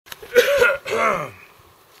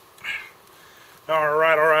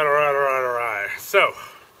Alright. So,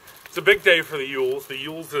 it's a big day for the EWLS. The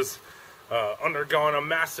EWLS has undergone a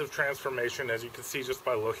massive transformation, as you can see just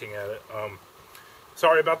by looking at it.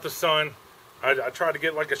 Sorry about the sun. I tried to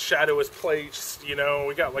get like a shadowless place, you know.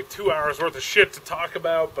 We got like 2 hours worth of shit to talk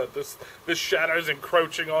about, but this shadow is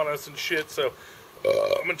encroaching on us and shit, so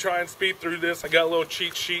I'm gonna try and speed through this. I got a little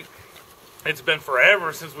cheat sheet. It's been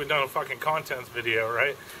forever since we've done a fucking contents video,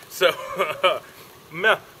 right? So,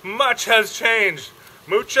 much has changed.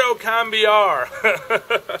 Mucho cambiar.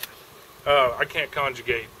 I can't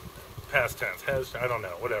conjugate past tense. I don't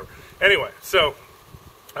know, whatever. Anyway, so,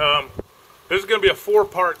 this is going to be a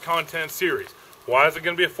 4-part content series. Why is it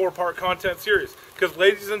going to be a 4-part content series? Because,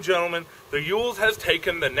 ladies and gentlemen, the EWLS has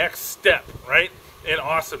taken the next step, right, in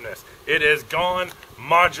awesomeness. It has gone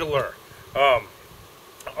modular.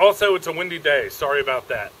 Also, it's a windy day. Sorry about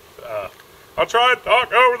that. I'll try and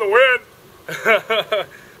talk over the wind.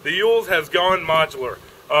 The EWLS has gone modular.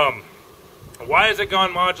 Why has it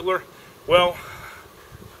gone modular? Well,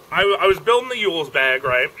 I was building the EWLS bag,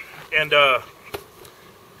 right? And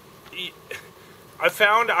I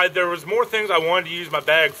found there was more things I wanted to use my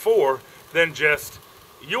bag for than just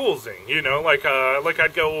EWLSing. You know, like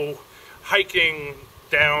I'd go hiking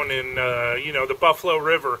down in you know, the Buffalo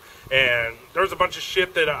River, and there's a bunch of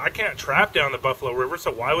shit that I can't trap down the Buffalo River,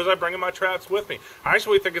 so why was I bringing my traps with me? I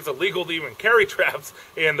actually think it's illegal to even carry traps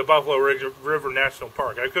in the Buffalo River National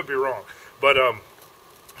Park. I could be wrong, but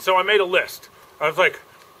so I made a list. I was like,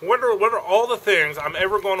 what are all the things I'm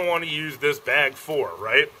ever going to want to use this bag for,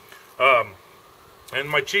 right? And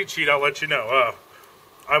my cheat sheet, I'll let you know.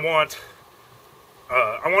 I want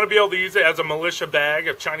to be able to use it as a militia bag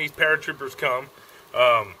if Chinese paratroopers come.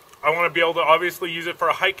 I want to be able to obviously use it for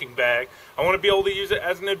a hiking bag. I want to be able to use it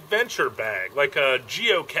as an adventure bag, like a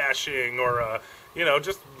geocaching or you know,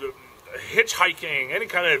 just hitchhiking, any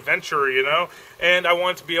kind of adventure, you know. And I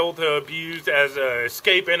want it to be able to be used as a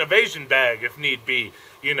escape and evasion bag if need be,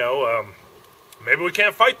 you know. Maybe we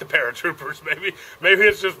can't fight the paratroopers. Maybe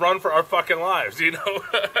it's just run for our fucking lives, you know.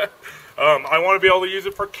 I want to be able to use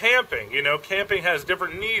it for camping. You know, camping has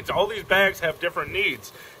different needs. All these bags have different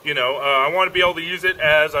needs. You know, I want to be able to use it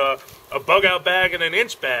as a bug-out bag and an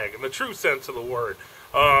inch bag, in the true sense of the word.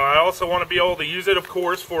 I also want to be able to use it, of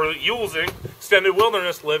course, for EWLSing, extended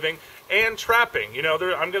wilderness living, and trapping. You know,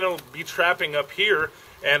 I'm going to be trapping up here,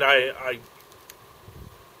 and I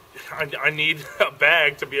need a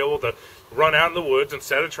bag to be able to run out in the woods and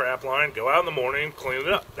set a trap line, go out in the morning, clean it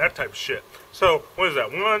up, that type of shit. So, what is that?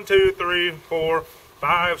 1, 2, 3, 4,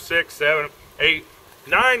 5, 6, 7, 8,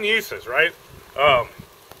 9 uses, right?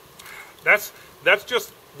 That's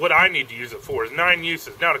just what I need to use it for, is 9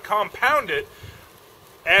 uses. Now, to compound it,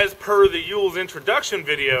 as per the EWLS introduction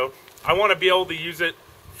video, I want to be able to use it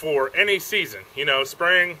for any season. You know,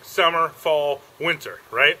 spring, summer, fall, winter,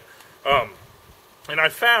 right? And I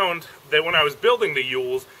found that when I was building the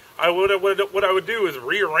EWLS, what I would do is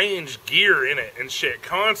rearrange gear in it and shit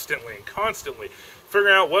constantly,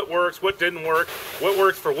 figuring out what works, what didn't work, what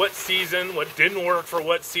works for what season, what didn't work for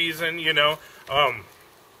what season, you know.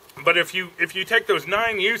 But if you take those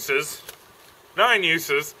 9 uses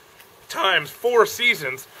times 4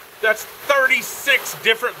 seasons, that's 36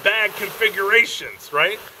 different bag configurations,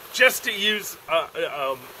 right? Just to use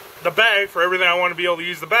the bag for everything I want to be able to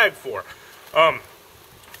use the bag for.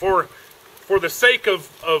 For the sake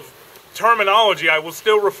of terminology, I will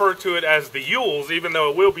still refer to it as the EWLS, even though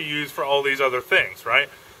it will be used for all these other things, right?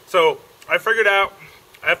 So I figured out,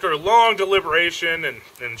 after a long deliberation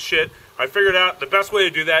and shit, I figured out the best way to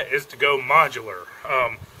do that is to go modular.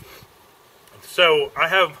 So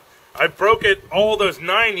I broke all those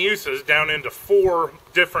 9 uses down into 4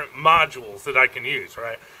 different modules that I can use,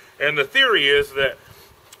 right? And the theory is that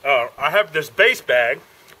I have this base bag,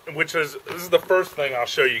 which this is the first thing I'll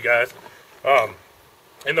show you guys.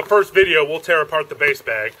 In the first video, we'll tear apart the base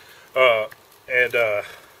bag, and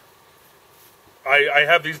I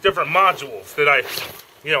have these different modules that I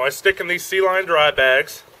stick in these sea-line dry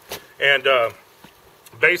bags, and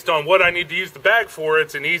based on what I need to use the bag for,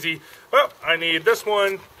 it's an easy, well, I need this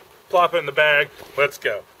one, plop it in the bag, let's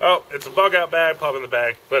go. Oh, it's a bug-out bag, plop it in the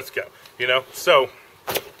bag, let's go. You know, so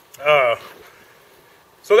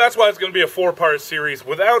that's why it's going to be a 4-part series.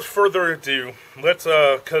 Without further ado, let's,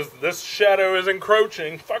 because this shadow is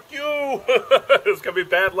encroaching. Fuck you! It's going to be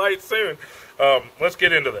bad light soon. Let's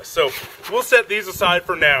get into this. So, we'll set these aside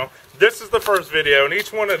for now. This is the first video, and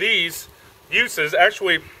each one of these uses,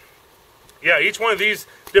 actually, yeah, each one of these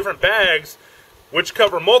different bags, which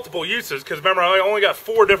cover multiple uses, because remember, I only got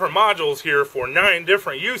 4 different modules here for 9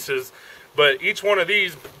 different uses, but each one of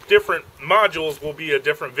these different modules will be a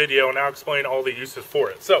different video, and I'll explain all the uses for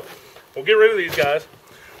it. So, we'll get rid of these guys.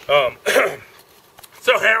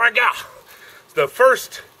 So here we go. The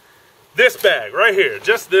first, this bag right here,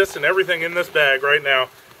 just this and everything in this bag right now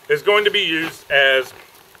is going to be used as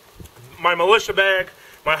my militia bag,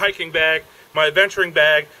 my hiking bag, my adventuring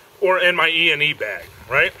bag, or in my EnE bag,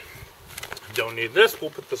 right? Don't need this, we'll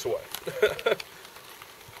put this away.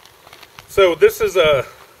 So this is the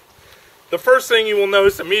first thing you will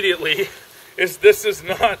notice immediately is this is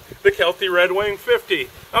not the Kelty Red Wing 50.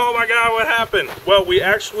 Oh my God, what happened? Well, we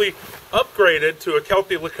actually upgraded to a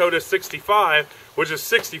Kelty Lakota 65, which is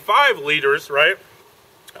 65 liters, right?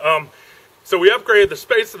 So we upgraded the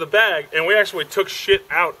space of the bag, and we actually took shit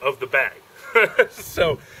out of the bag.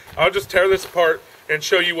 So I'll just tear this apart and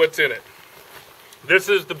show you what's in it. This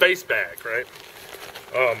is the base bag, right?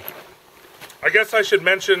 I guess I should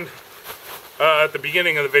mention at the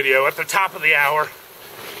beginning of the video, at the top of the hour,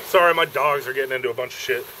 sorry, my dogs are getting into a bunch of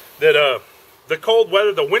shit, that the cold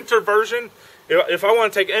weather, the winter version, if I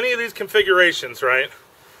want to take any of these configurations, right,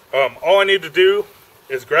 all I need to do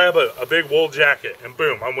is grab a big wool jacket, and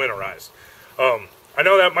boom, I'm winterized. I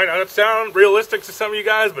know that might not sound realistic to some of you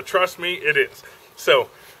guys, but trust me, it is. So,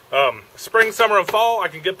 spring, summer, and fall, I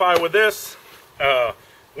can get by with this.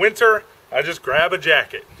 Winter, I just grab a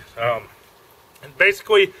jacket. And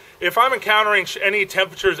basically, if I'm encountering any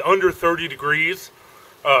temperatures under 30 degrees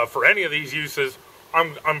for any of these uses,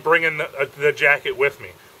 I'm bringing the jacket with me.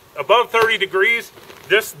 Above 30 degrees,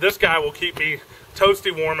 this guy will keep me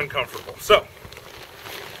toasty, warm, and comfortable. So,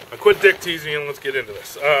 I quit dick teasing and let's get into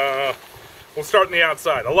this. We'll start on the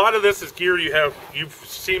outside. A lot of this is gear you've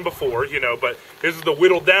seen before, you know, but this is the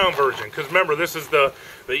whittled down version. Because remember, this is the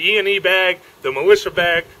EnE bag, the militia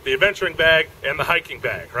bag, the adventuring bag, and the hiking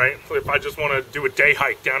bag, right? If I just want to do a day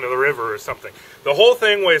hike down to the river or something. The whole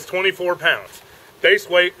thing weighs 24 pounds. Base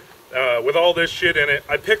weight with all this shit in it.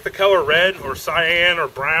 I picked the color red or cyan or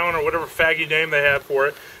brown or whatever faggy name they have for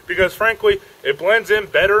it. Because frankly, it blends in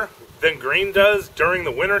better than green does during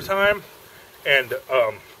the winter time. And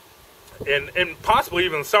possibly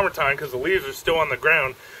even the summertime because the leaves are still on the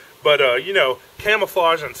ground. But, you know,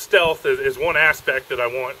 camouflage and stealth is one aspect that I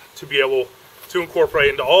want to be able to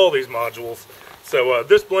incorporate into all these modules. So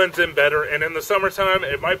this blends in better, and in the summertime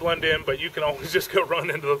it might blend in, but you can always just go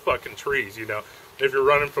run into the fucking trees, you know, if you're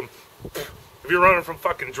running from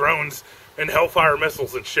fucking drones and Hellfire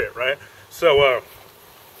missiles and shit, right? So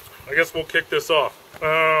I guess we'll kick this off.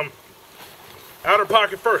 Outer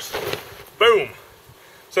pocket first. Boom.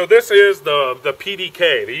 So this is the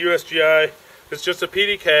PDK, the USGI. It's just a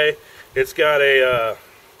PDK. It's got a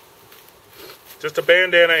just a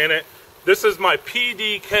bandana in it. This is my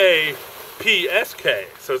PDK PSK,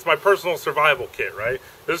 so it's my personal survival kit, right?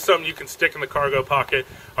 This is something you can stick in the cargo pocket.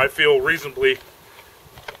 I feel reasonably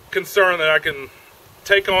concerned that I can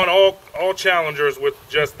take on all challengers with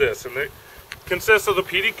just this, and it consists of the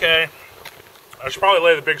PDK. I should probably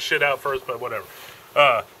lay the big shit out first, but whatever.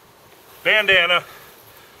 Bandana.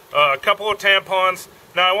 A couple of tampons.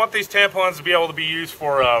 Now, I want these tampons to be able to be used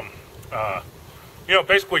for, you know,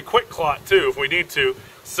 basically quick clot, too, if we need to.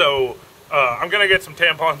 So, I'm going to get some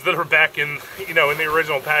tampons that are back in, you know, in the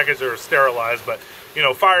original package that are sterilized. But, you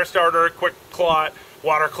know, fire starter, quick clot,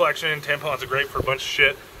 water collection. Tampons are great for a bunch of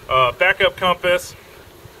shit. Backup compass.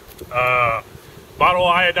 Bottle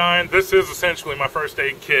of iodine. This is essentially my first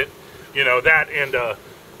aid kit. You know, that and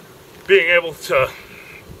being able to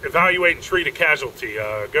evaluate and treat a casualty.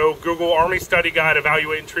 Go Google Army Study Guide,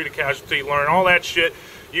 evaluate and treat a casualty, learn all that shit.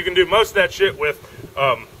 You can do most of that shit with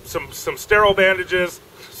some sterile bandages,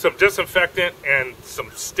 some disinfectant, and some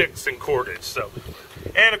sticks and cordage. So,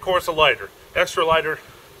 and of course a lighter. Extra lighter,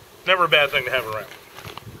 never a bad thing to have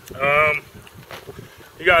around.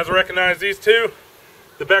 You guys recognize these two?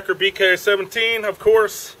 The Becker BK-17, of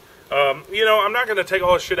course. You know, I'm not going to take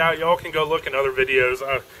all this shit out. Y'all can go look in other videos.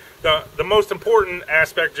 The most important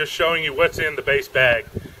aspect, just showing you what's in the base bag,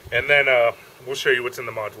 and then we'll show you what's in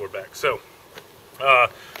the modular bag. So,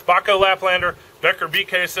 Baco Laplander, Becker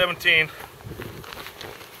BK-17.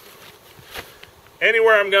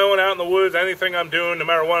 Anywhere I'm going, out in the woods, anything I'm doing, no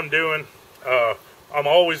matter what I'm doing, I'm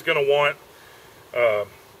always going to want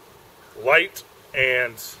light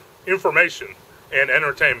and information and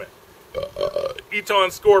entertainment.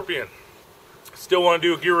 Eton Scorpion. Still want to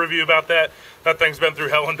do a gear review about that. That thing's been through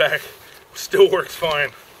hell and back. Still works fine.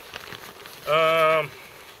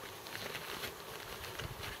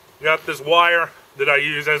 Got this wire that I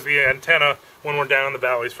use as the antenna when we're down in the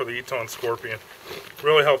valleys for the Eton Scorpion.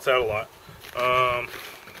 Really helps out a lot.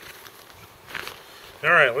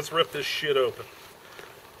 Alright, let's rip this shit open.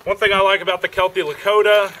 One thing I like about the Kelty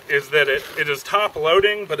Lakota is that it is top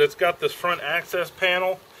loading, but it's got this front access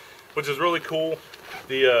panel, which is really cool.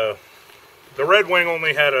 The The Red Wing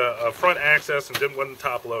only had a front access and wasn't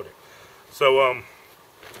top loading. So,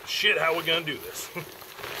 shit, how we gonna do this?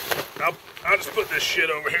 I'll just put this shit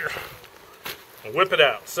over here and whip it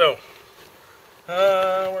out. So,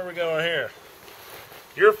 where are we going here?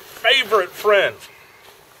 Your favorite friend,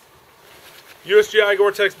 USGI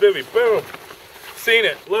Gore-Tex Bivy. Boom. Seen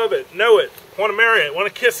it, love it, know it, want to marry it, want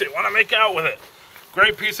to kiss it, want to make out with it.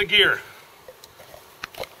 Great piece of gear.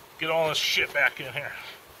 Get all this shit back in here.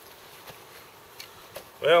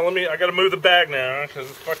 Well, I gotta move the bag now, because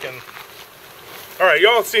it's fucking... Alright,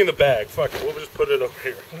 y'all seen the bag. Fuck it, we'll just put it over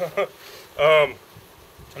here.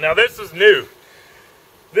 Now this is new.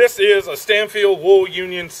 This is a Stanfield wool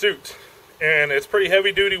union suit. And it's pretty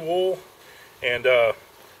heavy duty wool. And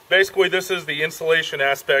basically this is the insulation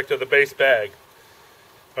aspect of the base bag.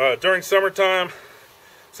 During summertime,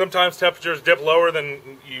 sometimes temperatures dip lower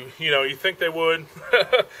than you think they would.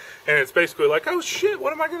 And it's basically like, oh shit,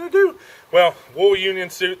 what am I gonna do? Well, wool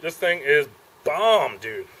union suit, this thing is bomb,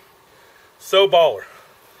 dude. So baller.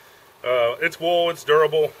 It's wool, it's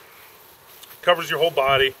durable, covers your whole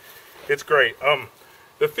body. It's great.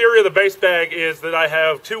 The theory of the base bag is that I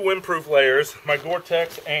have two windproof layers, my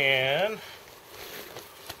Gore-Tex and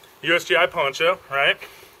USGI poncho, right?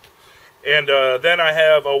 And then I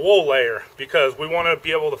have a wool layer because we want to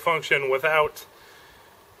be able to function without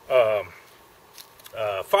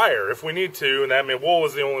fire if we need to, and that means wool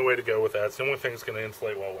is the only way to go with that. It's the only thing that's going to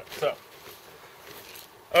insulate well wet. So,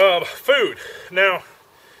 food. Now,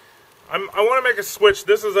 I want to make a switch.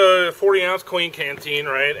 This is a 40-ounce clean canteen,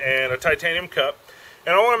 right, and a titanium cup.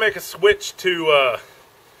 And I want to make a switch to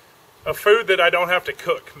a food that I don't have to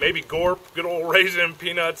cook. Maybe gorp, good old raisin,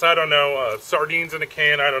 peanuts, I don't know, sardines in a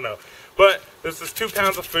can, I don't know. But this is 2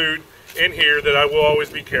 pounds of food in here that I will always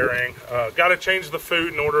be carrying. Got to change the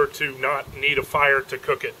food in order to not need a fire to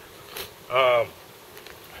cook it.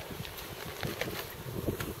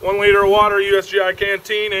 1 liter of water, USGI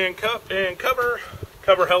canteen, and cup and cover.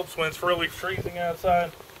 Cover helps when it's really freezing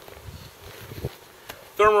outside.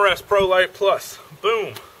 Thermarest Pro Light Plus.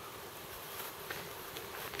 Boom.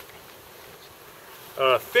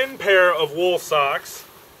 A thin pair of wool socks.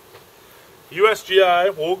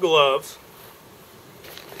 USGI wool gloves.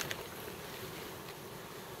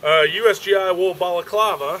 USGI wool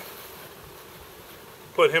balaclava.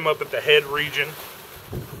 Put him up at the head region.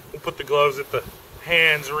 We'll put the gloves at the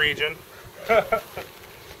hands region.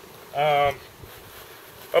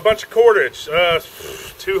 A bunch of cordage,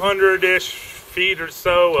 200-ish feet or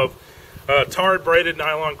so of tarred braided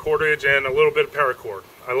nylon cordage and a little bit of paracord.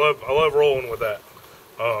 I love rolling with that.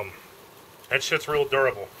 That shit's real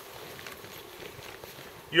durable.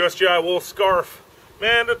 USGI wool scarf,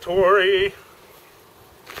 mandatory.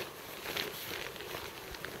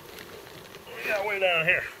 What we got way down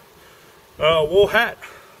here? Wool hat,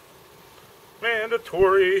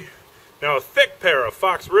 mandatory. Now a thick pair of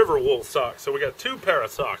Fox River wool socks. So we got 2 pair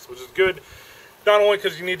of socks, which is good. Not only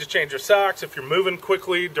because you need to change your socks if you're moving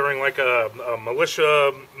quickly during like a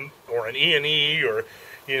militia or an EnE or,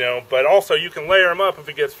 but also you can layer them up if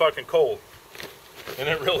it gets fucking cold. And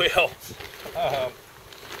it really helps.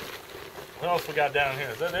 What else we got down here?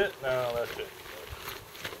 Is that it? No, that's it.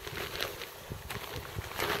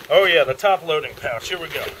 Oh yeah, the top loading pouch. Here we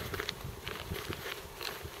go.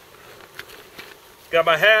 Got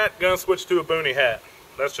my hat, gonna switch to a boonie hat.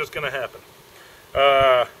 That's just gonna happen.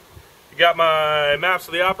 You got my maps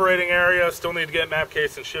of the operating area, still need to get map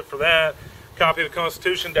case and shit for that. Copy of the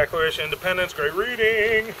Constitution, Declaration of Independence, great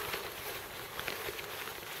reading.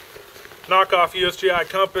 Knockoff USGI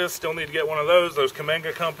compass, still need to get one of those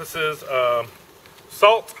Kamenga compasses.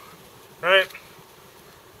 Salt, right?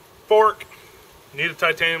 Fork, need a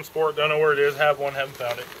titanium sport, don't know where it is, have one, haven't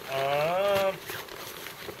found it.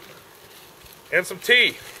 And some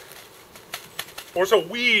tea. Or some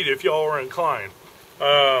weed if y'all are inclined.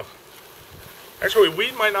 Actually,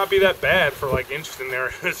 weed might not be that bad for like interesting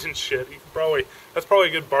areas and shit. You can that's probably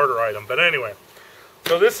a good barter item. But anyway,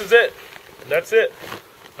 so this is it. That's it.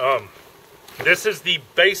 This is the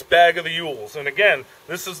base bag of the EWLS. And again,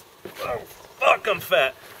 this is, oh fuck, I'm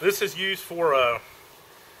fat. This is used for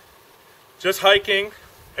just hiking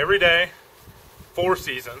every day, 4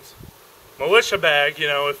 seasons. Militia bag,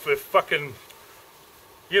 if fucking,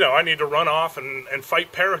 I need to run off and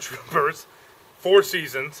fight paratroopers, 4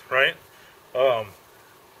 seasons, right?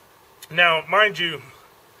 Now, mind you,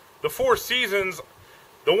 the 4 seasons,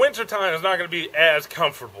 the winter time is not going to be as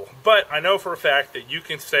comfortable. But I know for a fact that you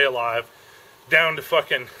can stay alive down to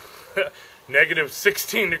fucking negative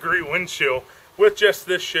 16-degree wind chill with just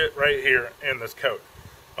this shit right here in this coat.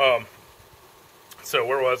 So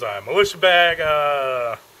where was I? Militia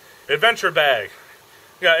bag, adventure bag.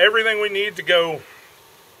 We got everything we need to go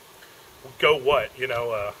what? You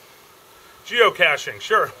know, geocaching.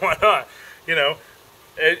 Sure, why not? You know,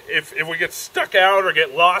 if we get stuck out or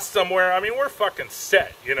get lost somewhere, I mean, we're fucking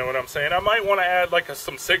set. You know what I'm saying? I might want to add like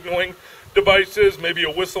some signaling devices, maybe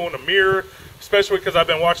a whistle and a mirror, especially because I've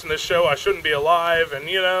been watching this show. I shouldn't be alive, and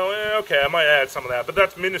you know, okay, I might add some of that, but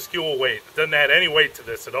that's minuscule weight. It doesn't add any weight to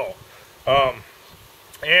this at all.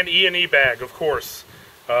 And EnE bag, of course.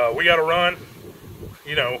 We got to run.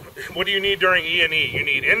 You know, what do you need during EnE? You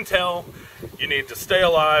need intel, you need to stay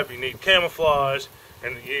alive, you need camouflage,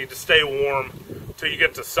 and you need to stay warm till you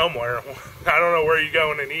get to somewhere. I don't know where you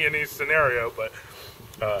go in an EnE scenario, but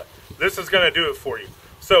this is going to do it for you.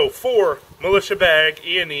 So, for militia bag,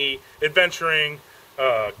 EnE, adventuring,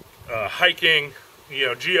 hiking, you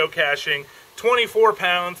know, geocaching, 24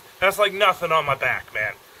 pounds, that's like nothing on my back,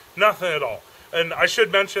 man. Nothing at all. And I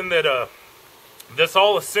should mention that this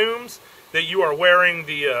all assumes that you are wearing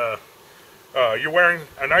the you're wearing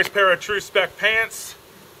a nice pair of true spec pants,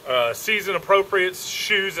 season appropriate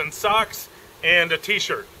shoes and socks, and a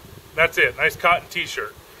t-shirt. That's it. Nice cotton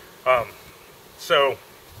t-shirt. So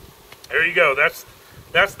there you go.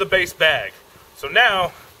 That's the base bag. So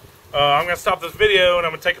now I'm gonna stop this video and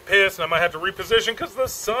I'm gonna take a piss and I might have to reposition because the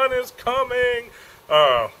sun is coming,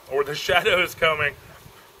 or the shadow is coming.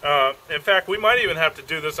 In fact, we might even have to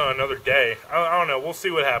do this on another day. I don't know. We'll see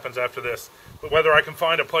what happens after this, whether I can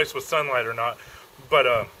find a place with sunlight or not.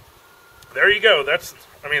 But there you go. That's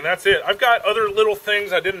it. I've got other little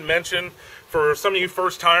things I didn't mention for some of you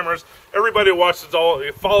first-timers. Everybody who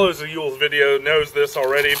follows the EWLS video knows this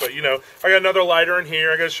already, but, you know, I got another lighter in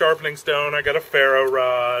here. I got a sharpening stone. I got a ferro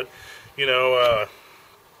rod. You know,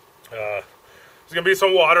 there's going to be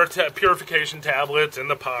some water purification tablets in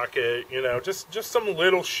the pocket, you know, just some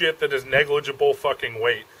little shit that is negligible fucking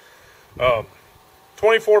weight.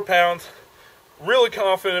 24 pounds, really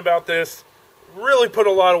confident about this, really put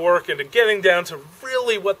a lot of work into getting down to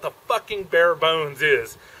really what the fucking bare bones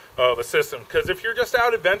is of a system. Because if you're just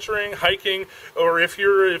out adventuring, hiking, or if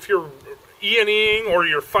you're ENEing or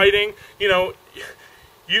you're fighting, you know,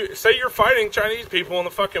 you say you're fighting Chinese people in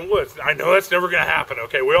the fucking woods. I know that's never going to happen,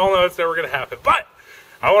 okay? We all know it's never going to happen. But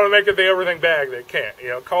I want to make it the everything bag that can't. You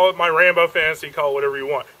know, call it my Rambo fantasy, call it whatever you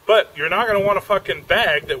want. But you're not going to want a fucking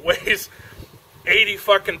bag that weighs 80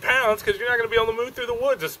 fucking pounds because you're not going to be able to move through the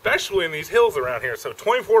woods, especially in these hills around here. So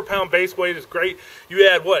 24-pound base weight is great. You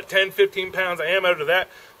add, what, 10, 15 pounds of ammo to that?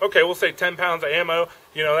 Okay, we'll say 10 pounds of ammo.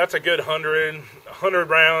 You know, that's a good 100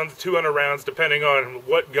 rounds, 200 rounds, depending on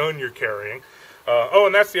what gun you're carrying. Oh,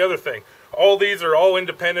 and that's the other thing. All these are all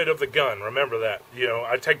independent of the gun. Remember that. You know,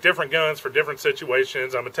 I take different guns for different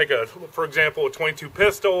situations. I'm going to take, for example, a 22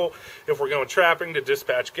 pistol if we're going trapping to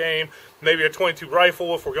dispatch game. Maybe a 22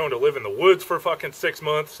 rifle if we're going to live in the woods for fucking 6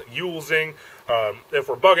 months. EWLSing. If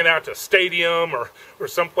we're bugging out to a stadium or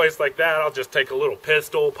someplace like that, I'll just take a little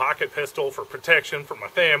pistol, pocket pistol for protection for my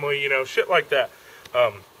family, you know, shit like that.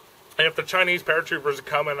 And if the Chinese paratroopers are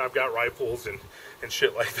coming, I've got rifles and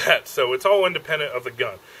shit like that. So it's all independent of the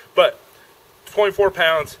gun. But 24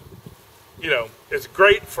 pounds, you know, it's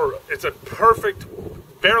great it's a perfect,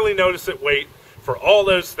 barely notice it weight for all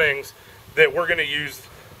those things that we're going to use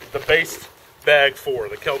the base bag for,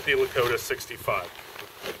 the Kelty Lakota 65.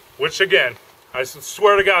 Which, again, I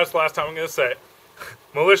swear to God, it's the last time I'm going to say it.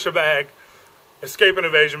 Militia bag, escape and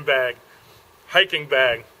evasion bag, hiking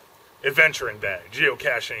bag, adventuring bag,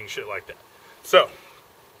 geocaching, shit like that. So,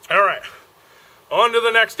 all right. On to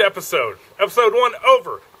the next episode. Episode 1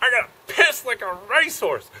 over. I got pissed like a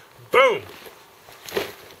racehorse. Boom.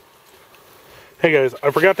 Hey guys,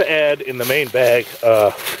 I forgot to add in the main bag,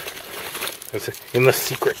 in the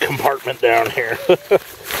secret compartment down here.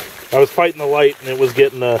 I was fighting the light and it was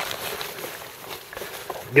getting a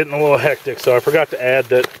little hectic, so I forgot to add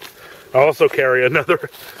that I also carry another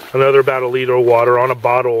about a liter of water on a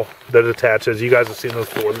bottle that attaches. You guys have seen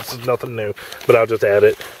this before. This is nothing new, but I'll just add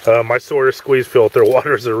it. My Sawyer squeeze filter.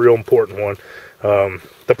 Water is a real important one.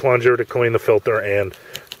 The plunger to clean the filter, and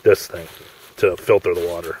this thing to filter the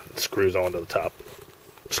water. It screws onto the top.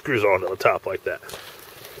 It screws onto the top like that.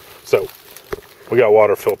 So we got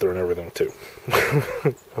water filter and everything too.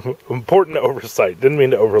 Important oversight. Didn't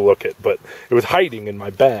mean to overlook it, but it was hiding in my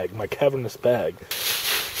bag, my cavernous bag.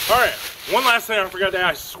 Alright, one last thing I forgot to add.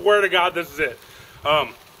 I swear to God this is it.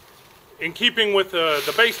 In keeping with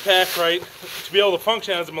the base pack, right, to be able to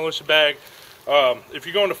function as a militia bag, if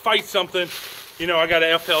you're going to fight something, you know, I got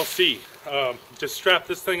an FLC. Just strap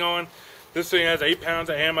this thing on. This thing has 8 pounds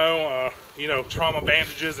of ammo, you know, trauma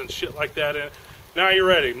bandages and shit like that in it. Now you're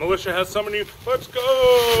ready. Militia has summoned you. Let's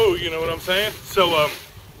go! You know what I'm saying? So,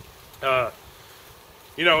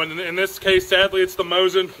 you know, in this case, sadly, it's the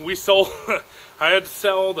Mosin. We sold, I had to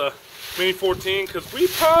sell the Mini 14 because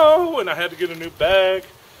repo, and I had to get a new bag.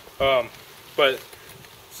 But,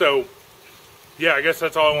 so, yeah, I guess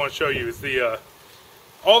that's all I want to show you is the,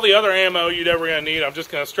 all the other ammo you'd ever gonna need, I'm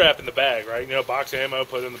just gonna strap in the bag, right? You know, box ammo,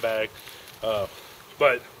 put it in the bag.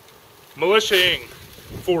 But Militiaing,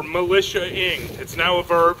 for Militiaing, it's now a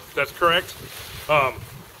verb. That's correct.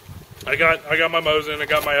 I got my Mosin, I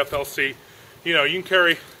got my FLC. You know, you can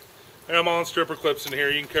carry. I got them all in stripper clips in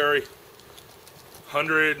here. You can carry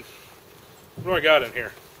 100. What do I got in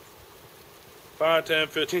here? 5, 10,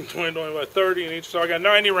 15, 20, 25, 30 in each. So I got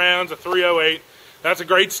 90 rounds, a 308. That's a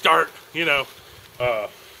great start, you know.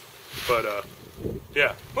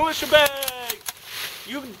 Yeah. Militia bag!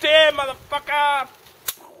 You dead, motherfucker!